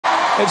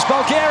It's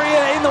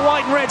Bulgaria in the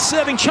white and red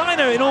serving,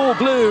 China in all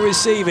blue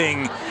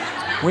receiving.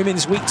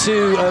 Women's Week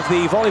 2 of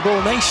the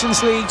Volleyball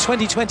Nations League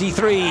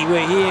 2023.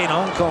 We're here in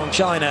Hong Kong,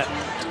 China.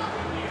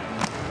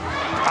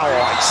 Oh,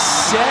 I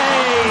say!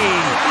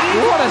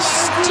 What a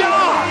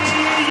start!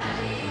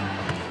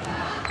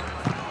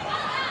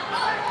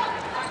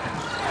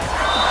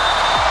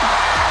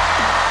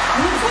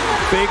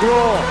 Big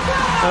roar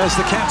as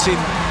the captain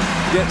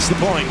gets the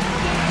point.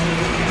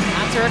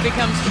 After it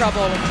becomes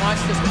trouble, and watch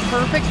this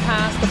perfect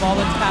pass, the ball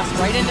that's passed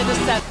right into the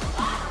set.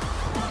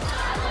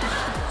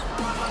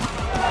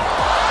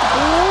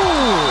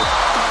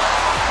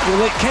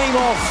 Well, it came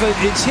off,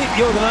 it's hit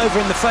Jordan over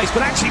in the face,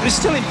 but actually it was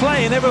still in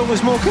play and everyone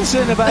was more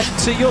concerned about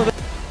Jordan.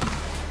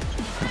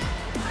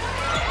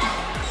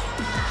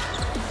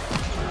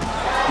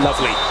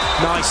 Lovely,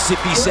 nice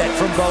zippy set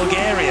from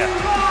Bulgaria.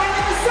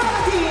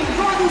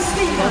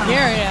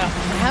 Bulgaria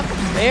have a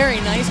very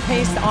nice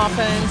paced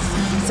offense,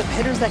 some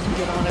hitters that can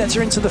get on it. Gets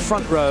her into the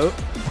front row.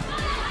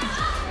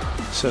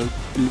 So,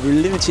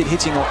 limited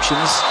hitting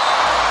options.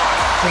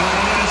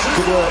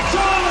 Good work.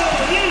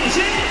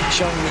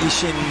 Chong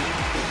Yishin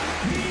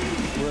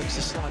works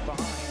the slide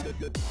behind.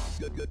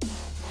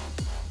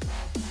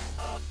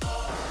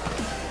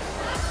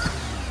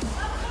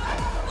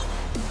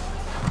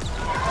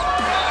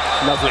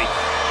 Lovely,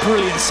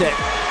 brilliant set.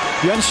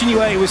 Yuan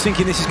Xinyue was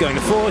thinking this is going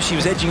to four. She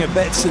was edging her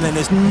bets, and then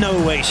there's no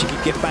way she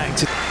could get back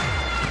to.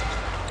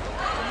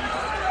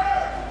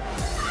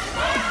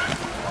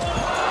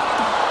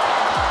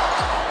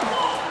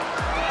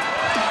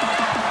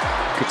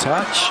 Good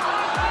touch,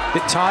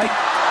 bit tight.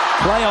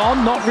 Play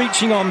on, not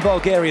reaching on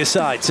Bulgaria's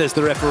side, says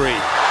the referee.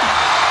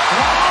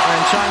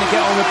 And trying to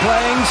get on the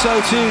playing,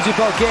 so too to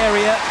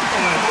Bulgaria.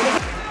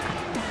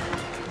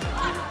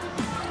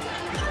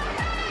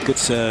 Good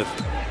serve.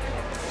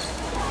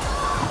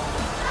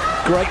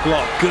 Great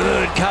block,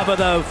 good cover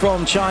though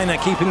from China,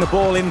 keeping the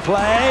ball in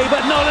play,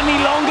 but not any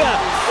longer.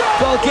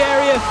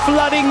 Bulgaria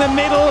flooding the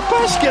middle,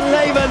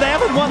 Pashkaleva, they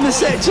haven't won the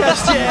set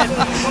just yet.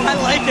 I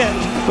like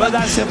it. But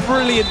that's a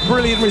brilliant,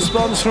 brilliant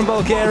response from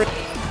Bulgaria.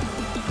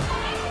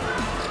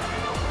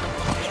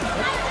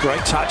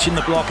 Great touch in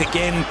the block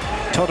again.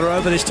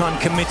 Todorova this time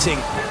committing.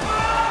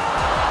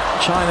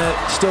 China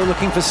still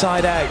looking for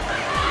side out.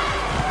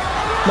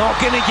 Not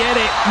going to get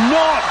it.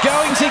 Not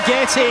going to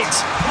get it.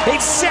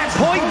 It's set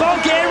point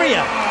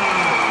Bulgaria.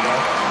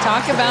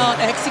 Talk about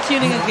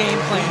executing a game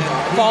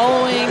plan,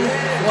 following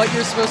what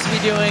you're supposed to be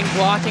doing,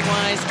 blocking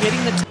wise,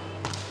 getting the.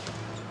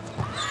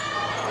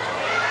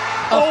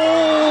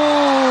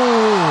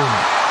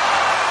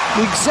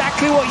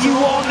 Exactly what you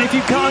want. If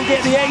you can't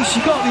get the ace,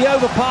 you got the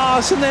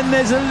overpass, and then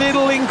there's a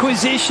little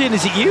inquisition.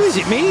 Is it you? Is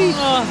it me?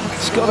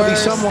 It's got to be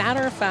someone.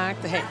 Matter of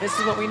fact, hey, this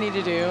is what we need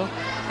to do,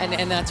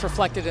 and that's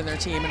reflected in their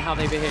team and how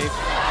they behave.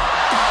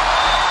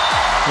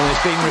 Well,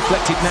 it's being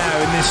reflected now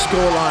in this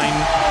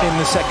scoreline in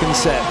the second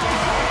set.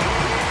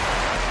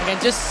 Again,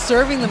 just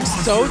serving them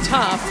so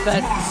tough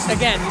that,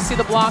 again, you see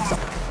the blocks.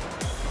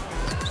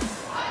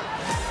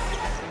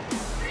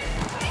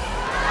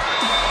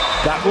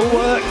 That will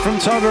work from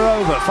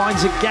Todorova.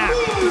 Finds a gap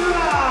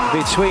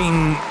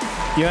between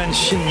Yuan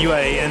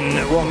Xinyue and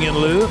Wang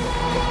Yunlu.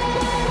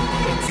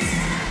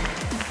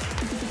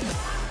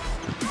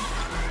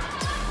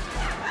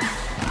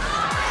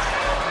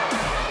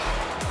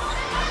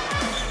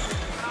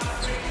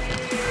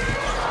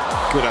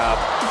 Good up.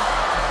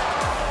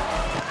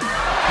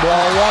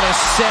 Well, what a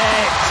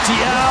set.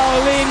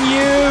 Diao Lin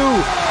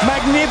Yu.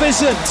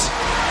 Magnificent.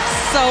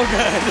 So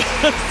good.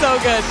 So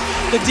good.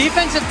 The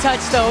defensive touch,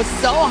 though, is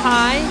so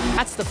high.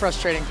 That's the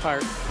frustrating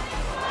part.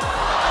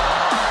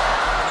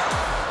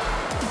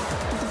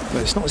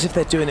 But it's not as if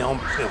they're doing it on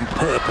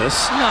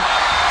purpose. No.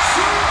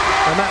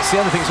 And that's the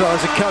other thing as well,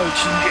 as a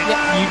coach,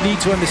 you need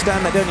to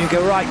understand that, don't you?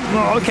 Go, right,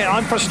 oh, okay,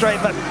 I'm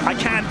frustrated, but I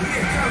can't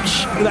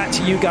show that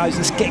to you guys.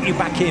 Let's get you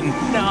back in.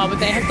 No, but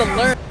they have to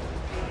learn.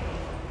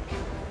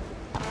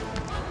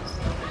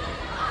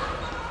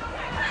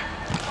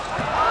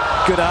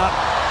 Good up.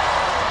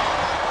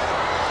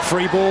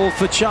 Free ball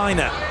for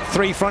China.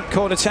 3 front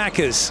court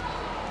attackers.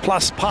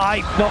 Plus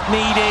pipe, not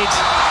needed.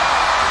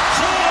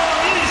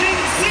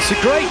 It's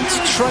a great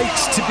trait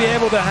to be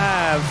able to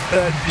have.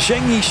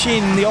 Zheng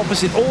Yixin, the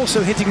opposite,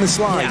 also hitting the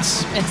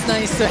slides. Yeah, it's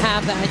nice to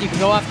have that. You can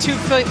go off 2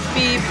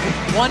 feet,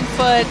 1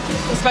 foot,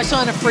 especially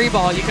on a free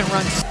ball, you can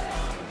run.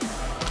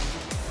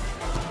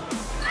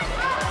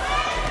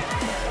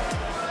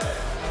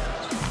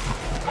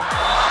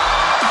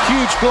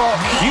 Huge block,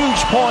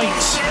 huge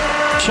point.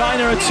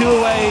 China are 2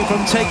 away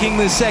from taking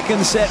the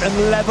second set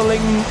and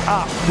leveling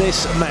up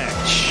this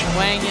match.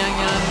 Wang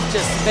Yang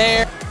just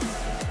there.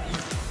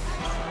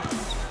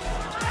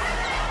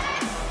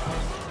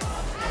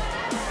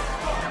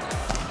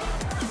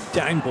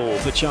 Down ball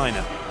for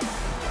China.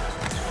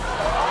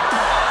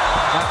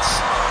 That's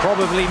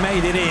probably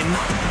made it in.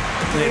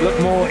 It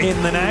looked more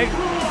in than out.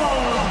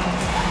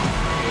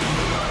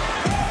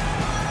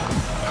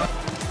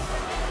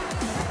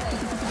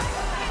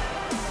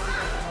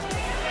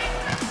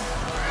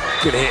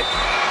 Good hit.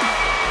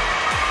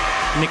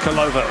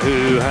 Nikolova,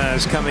 who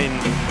has come in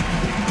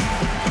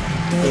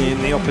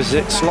in the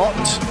opposite slot.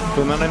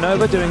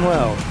 Bumanova doing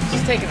well.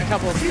 She's taking a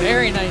couple of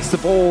very nice. The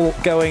ball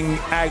going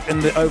out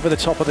and over the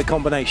top of the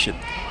combination.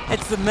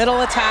 It's the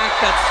middle attack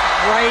that's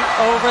right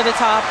over the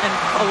top and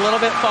a little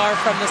bit far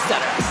from the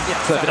center.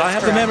 Yes, so did I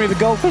have correct. The memory of a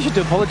goldfish? I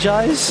do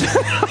apologise.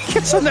 I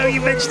guess I know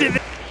you mentioned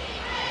it.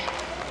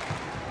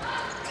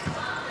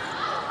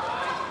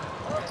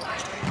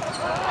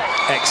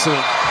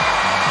 Excellent.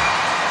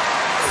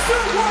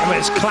 I mean,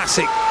 it's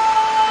classic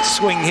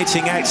swing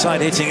hitting,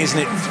 outside hitting, isn't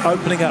it?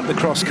 Opening up the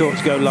cross-court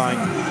to go line.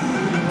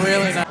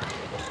 Really nice.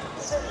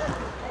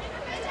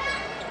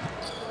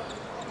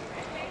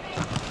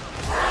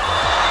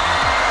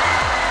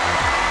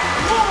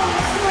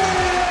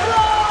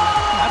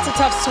 That's a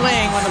tough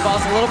swing when the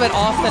ball's a little bit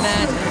off the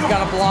net and you've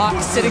got a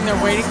block sitting there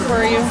waiting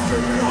for you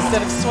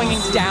instead of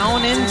swinging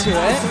down into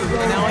it.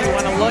 And now you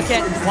want to look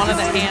at one of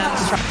the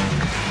hands.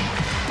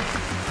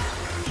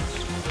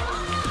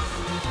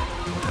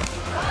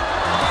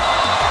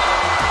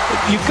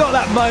 You've got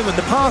that moment,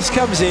 the pass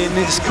comes in,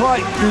 it's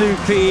quite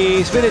loopy,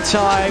 it's a bit of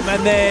time,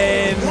 and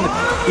then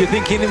you're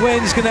thinking,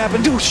 when's going to happen?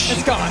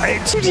 It's gone.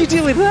 What do you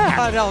do with that?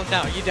 No,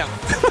 you don't.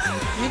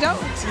 You don't.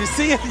 You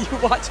see it, you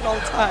watch it all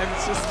the time.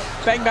 It's just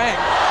bang, bang.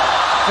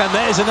 And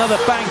there's another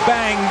bang,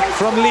 bang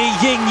from Li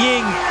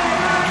Ying.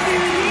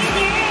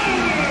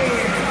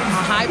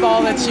 A high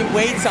ball that she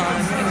waits on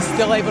and is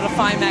still able to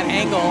find that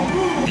angle.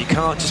 You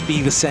can't just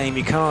be the same.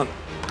 You can't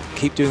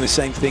keep doing the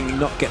same thing and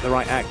not get the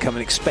right outcome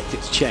and expect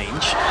it to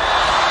change.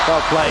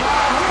 Well played.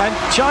 And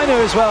China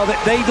as well,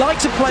 they like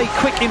to play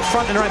quick in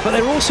front and right, but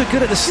they're also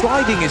good at the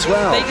sliding as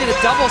well. They did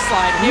a double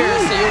slide here,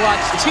 so you watch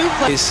two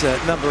plays.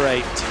 Is number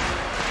 8,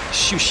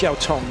 Xu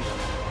Xiaotong.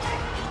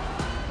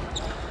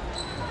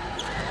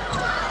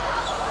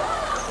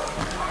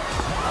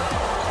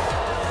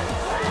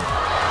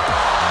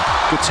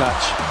 Good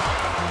touch.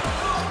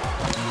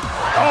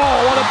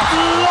 Oh, what a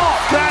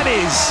block that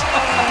is!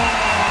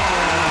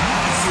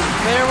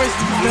 There was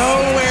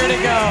nowhere to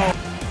go.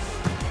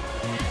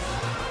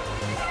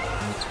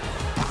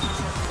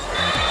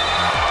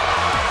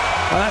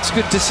 Well, that's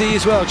good to see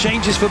as well.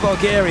 Changes for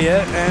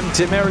Bulgaria,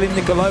 and Marilyn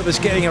Nikolova's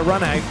getting a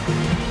run out.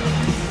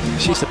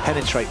 She's to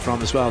penetrate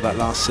from as well, that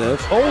last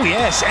serve. Oh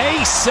yes,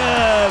 ace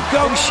serve!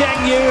 Gong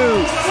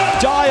Shengyu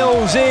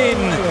dials in.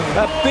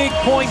 A big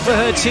point for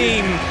her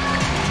team.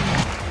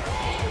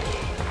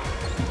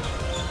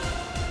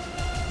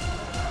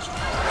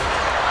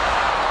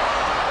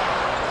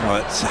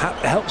 Well, it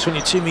helps when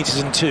you're 2 meters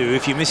and 2.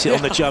 If you miss it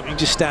on the jump, you can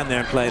just stand there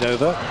and play it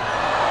over.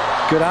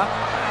 Good up.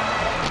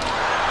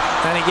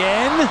 And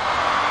again.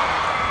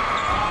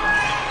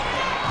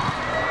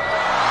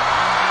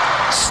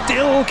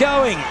 Still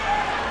going.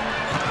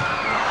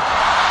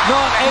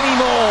 Not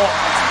anymore.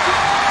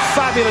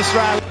 Fabulous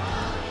rally.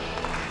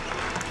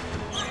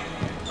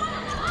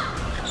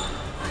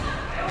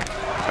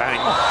 Bang.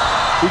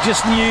 You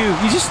just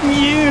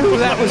knew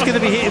that was going to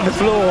be hitting the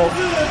floor.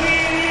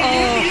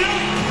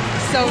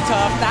 So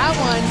tough. That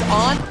one's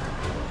on.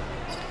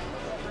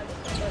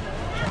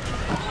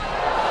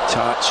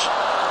 Touch.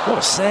 What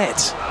a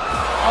set.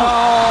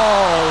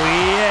 Oh,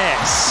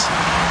 yes.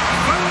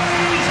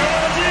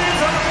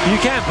 You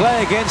can't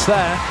play against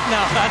that.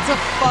 No, that's a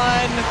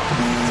fun,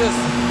 just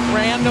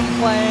random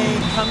play.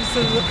 Comes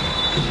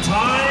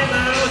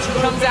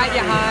at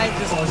you high,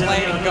 just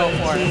play and go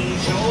for it.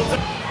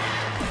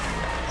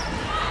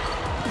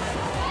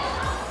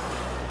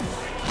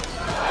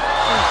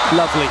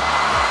 Lovely.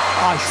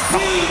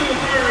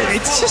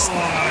 It's just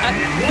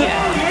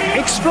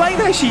explain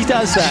how she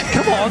does that.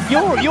 Come on,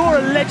 you're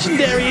a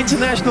legendary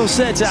international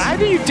setter. How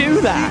do you do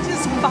that?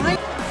 Just find.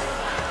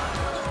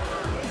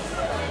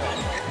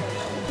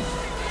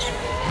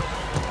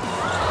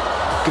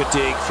 Good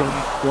dig from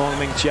Wang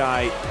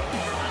Mingjai.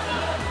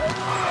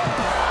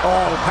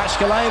 Oh,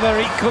 Pashkaleva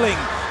equaling.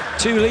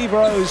 2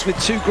 Libros with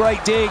 2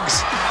 great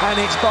digs, and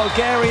it's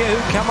Bulgaria who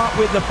come up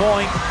with the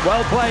point.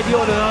 Well played,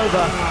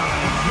 Yordanova.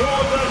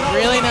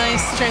 Really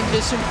nice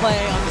transition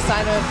play on the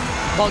side of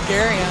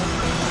Bulgaria.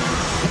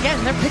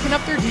 Again, they're picking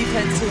up their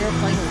defense here,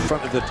 playing in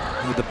front of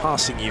the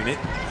passing unit,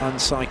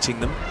 unsighting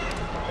them.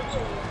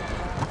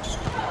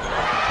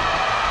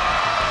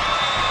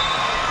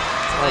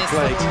 Well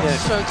played.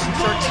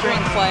 Short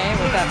string play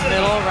with that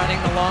middle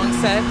running the long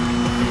set.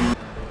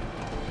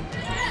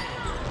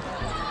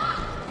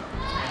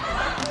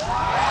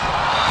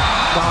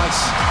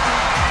 Nice.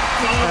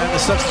 And the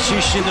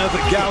substitution of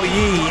Gao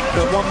Yi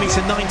at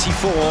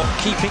 1m94,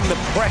 keeping the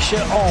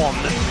pressure on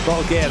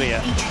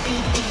Bulgaria.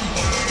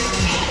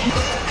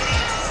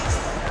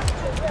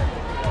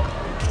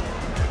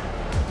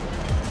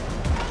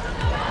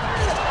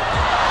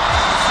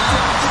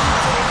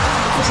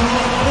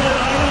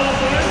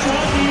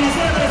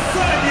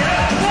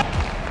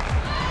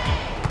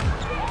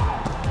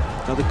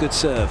 Another good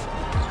serve.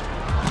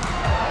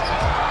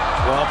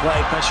 Well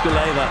played,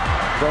 Pashkaleva.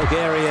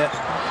 Bulgaria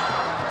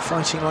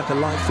fighting like a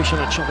live fish on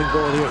a chopping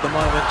board here at the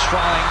moment,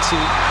 trying to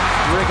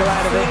wriggle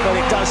out of it, but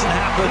it doesn't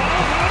happen.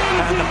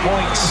 And the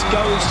points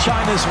goes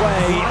China's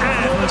way,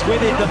 and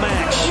with it the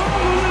match,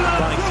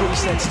 by 3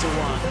 sets to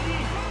 1.